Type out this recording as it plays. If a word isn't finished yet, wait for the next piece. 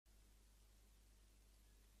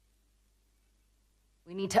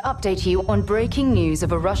We need to update you on breaking news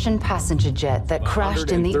of a Russian passenger jet that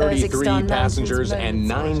crashed in the Urzikstan passengers and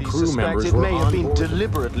 9 crew members were may have been on board.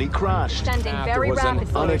 deliberately crashed. Standing very rapid.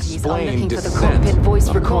 Authorities are looking for the descent. cockpit voice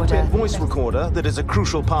A recorder. cockpit voice recorder that is a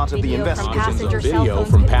crucial part of the Video from investigation. passenger cell Video phones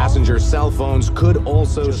from could passenger cell phones could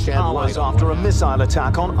also shed Hours light on after a what missile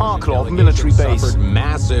attack on Arklov delegation military base. suffered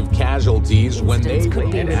massive casualties when they Incidents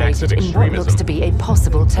could be witnessed related in what extremism. looks to be a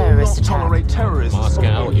possible terrorist Not attack. tolerate terrorists.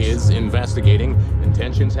 Moscow is investigating.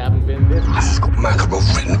 Intentions haven't been. This has got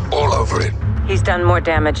Makarov written all over it. He's done more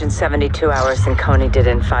damage in 72 hours than Coney did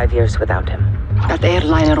in 5 years without him. That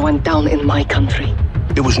airliner went down in my country.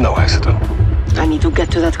 It was no accident. I need to get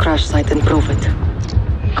to that crash site and prove it.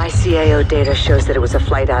 ICAO data shows that it was a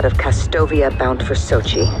flight out of Kastovia bound for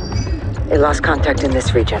Sochi. They lost contact in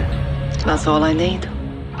this region. That's all I need.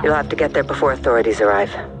 You'll have to get there before authorities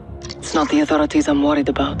arrive. It's not the authorities I'm worried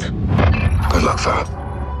about. Good luck, fella.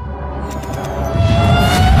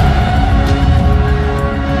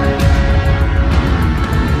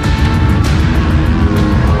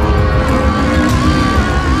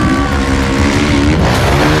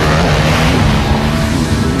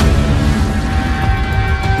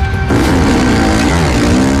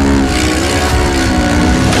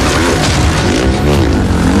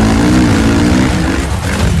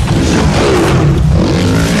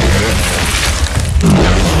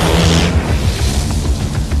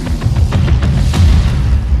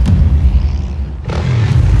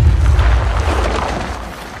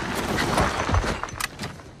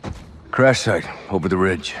 Crash site, over the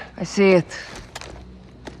ridge. I see it.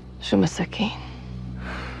 Shumasaki.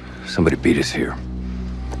 Somebody beat us here.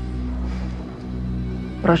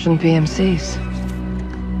 Russian PMCs.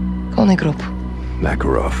 Coney Group.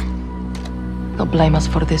 Makarov. They'll blame us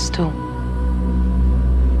for this too.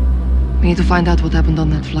 We need to find out what happened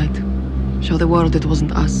on that flight. Show the world it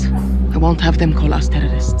wasn't us. I won't have them call us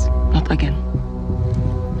terrorists. Not again.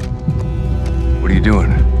 What are you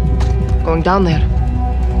doing? Going down there.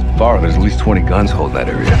 Far, there's at least 20 guns holding that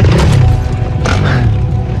area.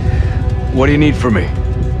 What do you need from me?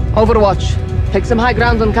 Overwatch. Take some high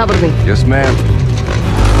ground and cover me. Yes, ma'am.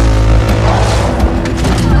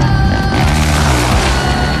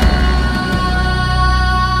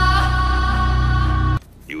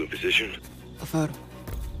 You in position? Affirm.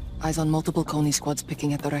 Eyes on multiple Coney squads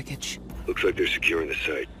picking at the wreckage. Looks like they're securing the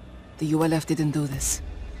site. The ULF didn't do this.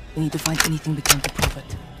 We need to find anything we can to prove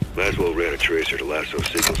it. Might as well ran a tracer to lasso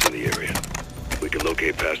signals in the area. We can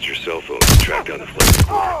locate passenger cell phones and track down the flight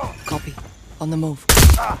recorder. Copy. On the move.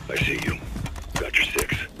 I see you. Got your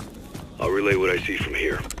 6. I'll relay what I see from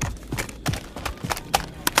here.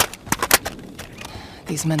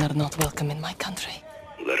 These men are not welcome in my country.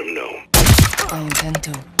 Let them know. I intend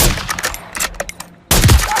to.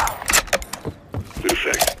 Good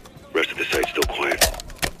effect. Rest of the site's still quiet.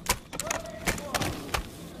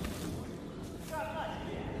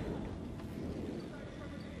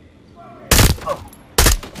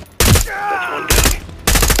 That's one down.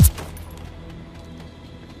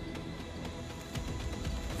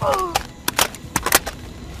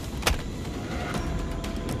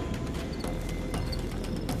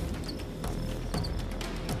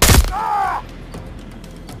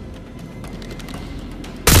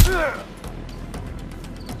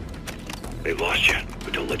 They've lost you,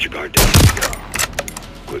 but don't let your guard down.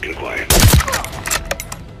 Quick and quiet.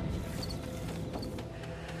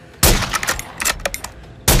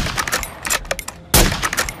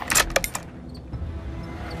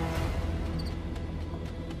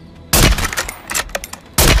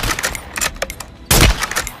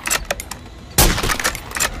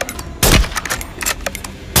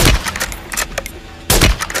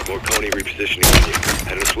 Got more Coney repositioning on you.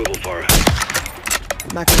 Head on a swivel far ahead.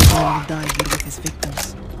 Makarov will die here with his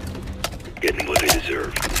victims. Getting what they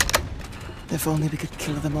deserve. If only we could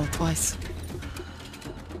kill them all twice.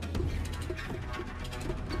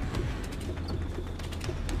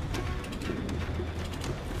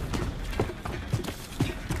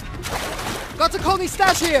 Got a Coney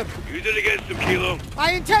stash here! Use it against them, Kilo.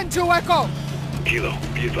 I intend to, Echo! Kilo,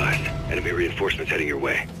 be advised. Enemy reinforcements heading your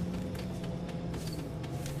way.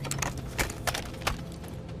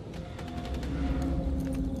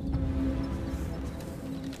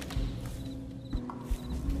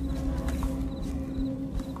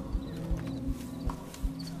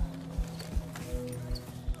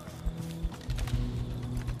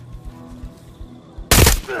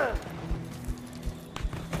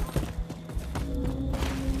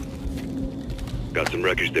 Got some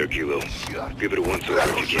wreckage there, Kilo. Give it a once-over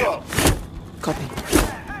if you can. Copy.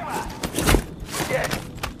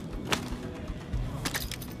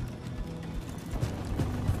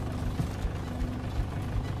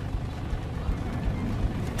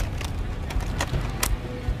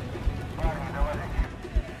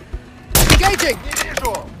 Engaging!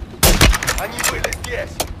 Они были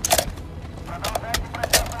здесь.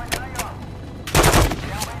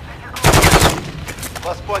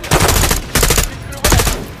 Вас понял.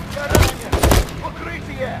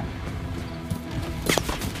 Укрытие!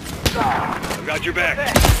 I've got your back.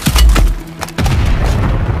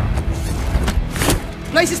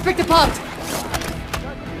 Place is picked apart!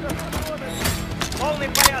 Полный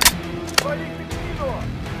порядок.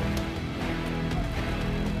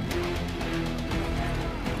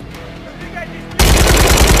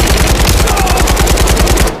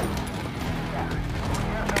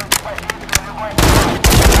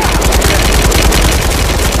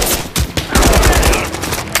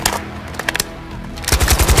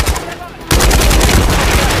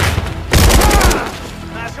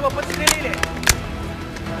 Нашего подстрелили!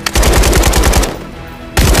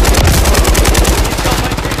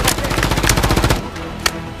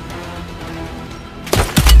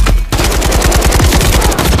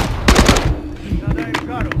 Надаем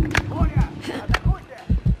гару! Боря! Атакуйте!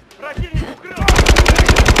 Противник укрыл!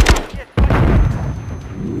 Есть порядок!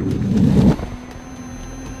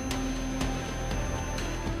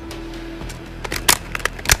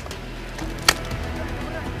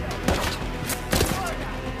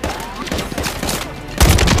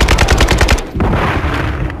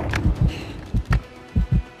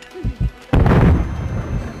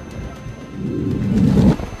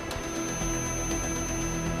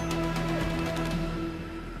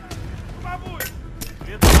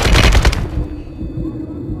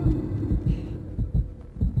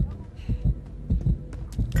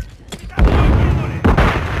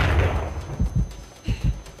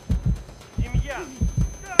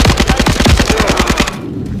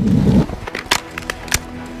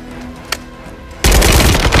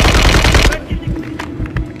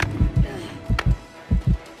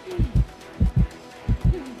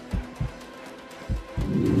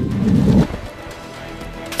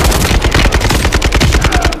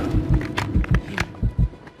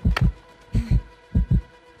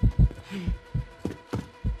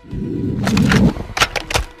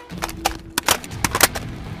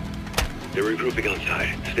 They're regrouping on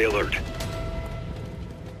side. Stay alert.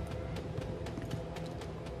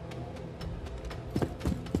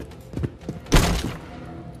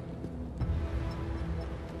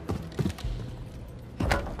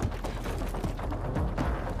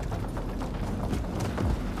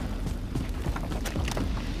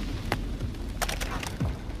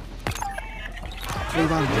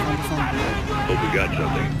 Hope we got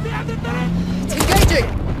something. It's engaging!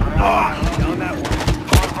 Down that one.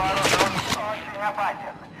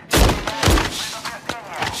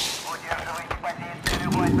 Удерживайте позиции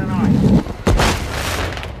любой ценой.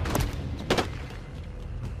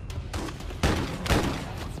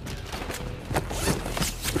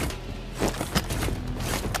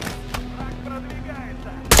 Враг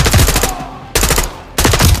продвигается.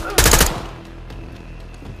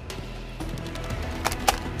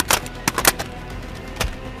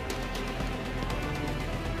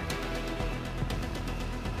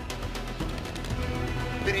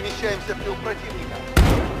 Перемещаемся в тыл противника.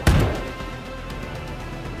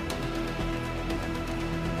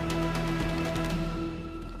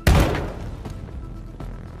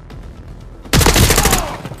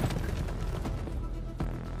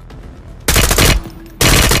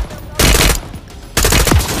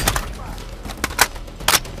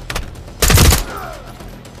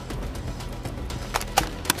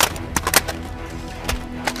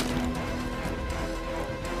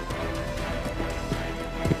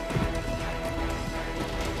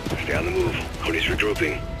 Stay on the move. Honey's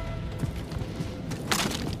regrouping.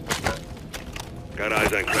 Got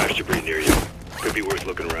eyes on crash debris near you. Could be worth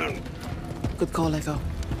looking around. Good call, Echo.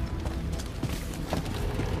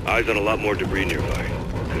 Eyes on a lot more debris nearby.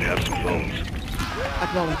 Could have some phones.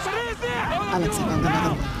 Acknowledged. Alex, I found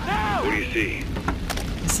another one. What do you see?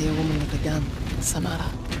 I see a woman with a gun. Samara.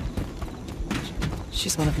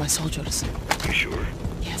 She's one of my soldiers. You sure?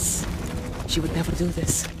 Yes. She would never do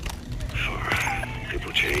this.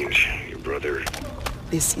 People change. Your brother.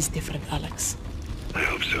 This is different, Alex. I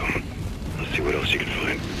hope so. Let's see what else you can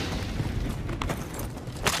find.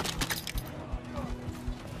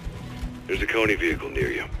 There's a Coney vehicle near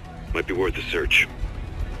you. Might be worth a search.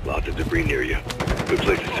 Lots of debris near you. Good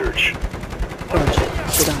place to search. Roger.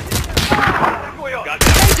 Good eye. Got that.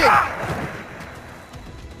 Engaging!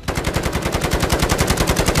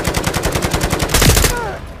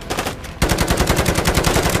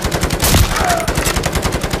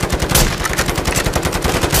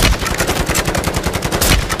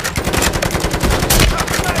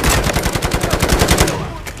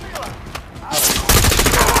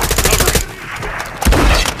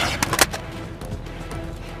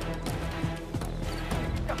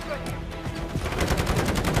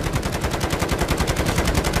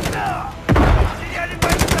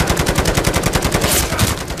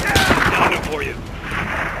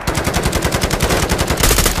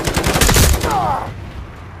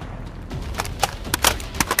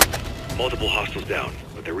 Multiple hostiles down,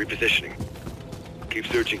 but they're repositioning. Keep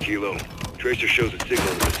searching, Kilo. Tracer shows a signal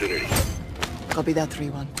in the vicinity. Copy that,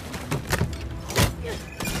 3-1.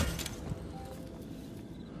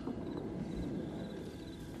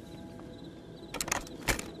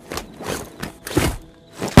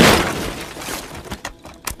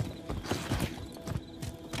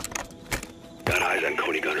 Got eyes on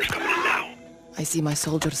Coney gunners coming in now. I see my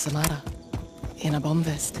soldier, Samara, in a bomb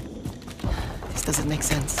vest. This doesn't make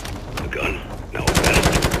sense. A gun? Now a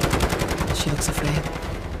vest. She looks afraid.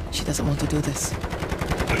 She doesn't want to do this.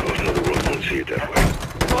 I most know the world won't see it that way.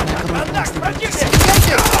 Makarov wants the world to see.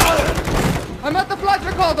 I'm at the flight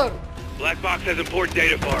recorder! Black box has important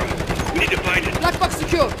data for him. We need to find it. Black box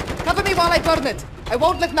secure. Cover me while I burn it. I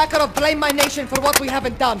won't let Makarov blame my nation for what we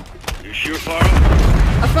haven't done. You sure,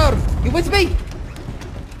 Farah? Affirm. You with me?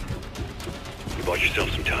 You bought yourself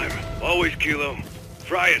some time. Always, Kilo.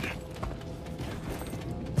 Fry it.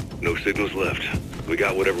 No signals left. We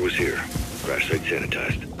got whatever was here. Crash site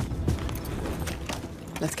sanitized.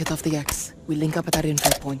 Let's get off the X. We link up at our info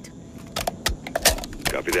point.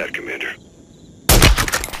 Copy that, Commander.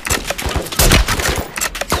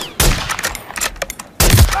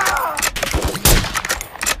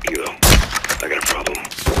 Kilo, I got a problem.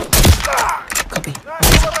 Copy.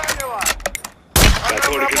 Got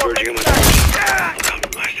Cody converging on my I'm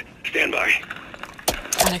compromised. Stand by.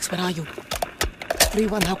 Alex, where are you?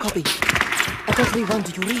 3-1, how copy? Echo 3-1,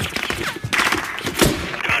 do you read?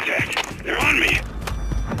 Contact. They're on me.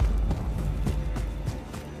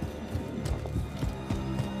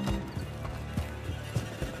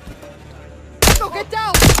 No, get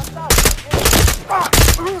down!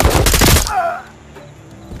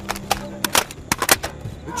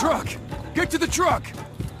 The truck! Get to the truck!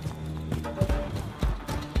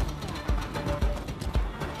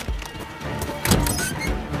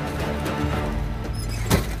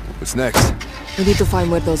 What's next? We need to find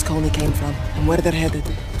where those Coney came from, and where they're headed.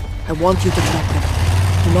 I want you to track them.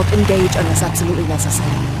 Do not engage unless absolutely necessary.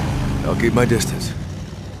 I'll keep my distance.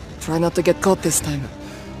 Try not to get caught this time.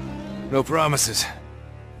 No promises.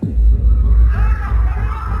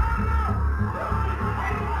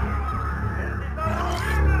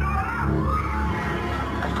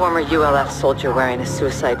 A former ULF soldier wearing a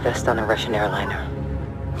suicide vest on a Russian airliner.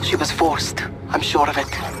 She was forced, I'm sure of it.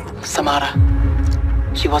 Samara.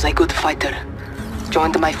 She was a good fighter.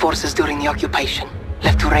 Joined my forces during the occupation.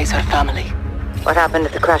 Left to raise her family. What happened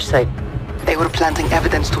at the crash site? They were planting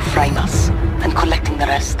evidence to frame us, and collecting the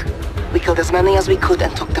rest. We killed as many as we could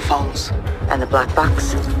and took the phones. And the black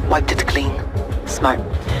box? Wiped it clean. Smart.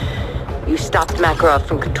 You stopped Makarov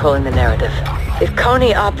from controlling the narrative. If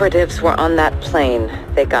Coney operatives were on that plane,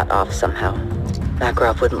 they got off somehow.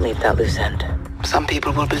 Makarov wouldn't leave that loose end. Some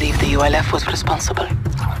people will believe the ULF was responsible.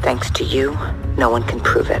 Thanks to you, no one can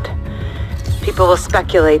prove it. People will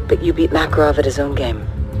speculate, but you beat Makarov at his own game.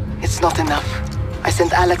 It's not enough. I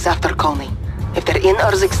sent Alex after Coney. If they're in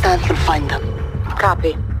Urzikstan, he'll find them.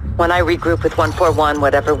 Copy. When I regroup with 141,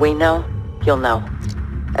 whatever we know, you'll know.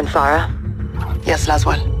 And Farah? Yes,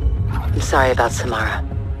 Laswell. I'm sorry about Samara.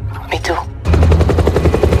 Me too.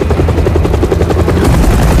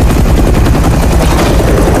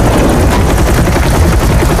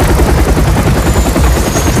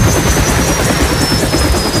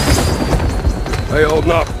 Hey,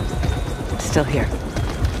 holding up. Still here.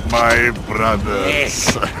 My brothers.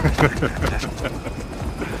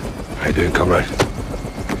 How you doing, comrade?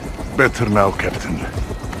 Better now, Captain.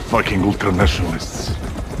 Fucking ultranationalists.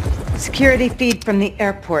 Security feed from the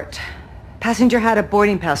airport. Passenger had a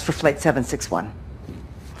boarding pass for Flight 761.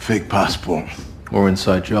 Fake passport. Or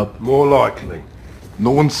inside job. More likely.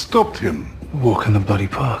 No one stopped him. Walk in the bloody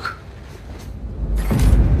park.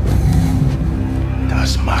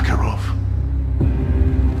 That's Makarov.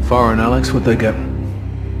 Farah and Alex, what'd they get?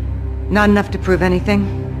 Not enough to prove anything?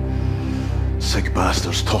 Sick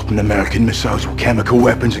bastards topping American missiles with chemical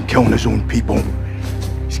weapons and killing his own people.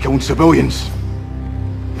 He's killing civilians.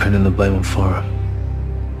 Pinning the blame on Farah.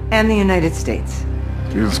 And the United States.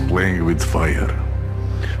 He's playing with fire.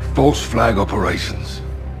 False flag operations.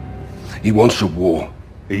 He wants a war.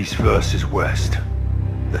 East versus West.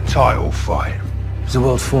 The title fight. Is the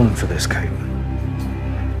world falling for this, Kate?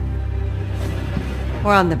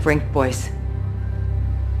 We're on the brink, boys.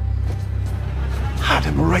 Had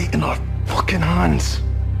him right in our fucking hands.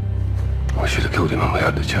 I should have killed him when we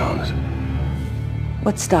had the chance.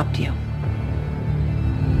 What stopped you?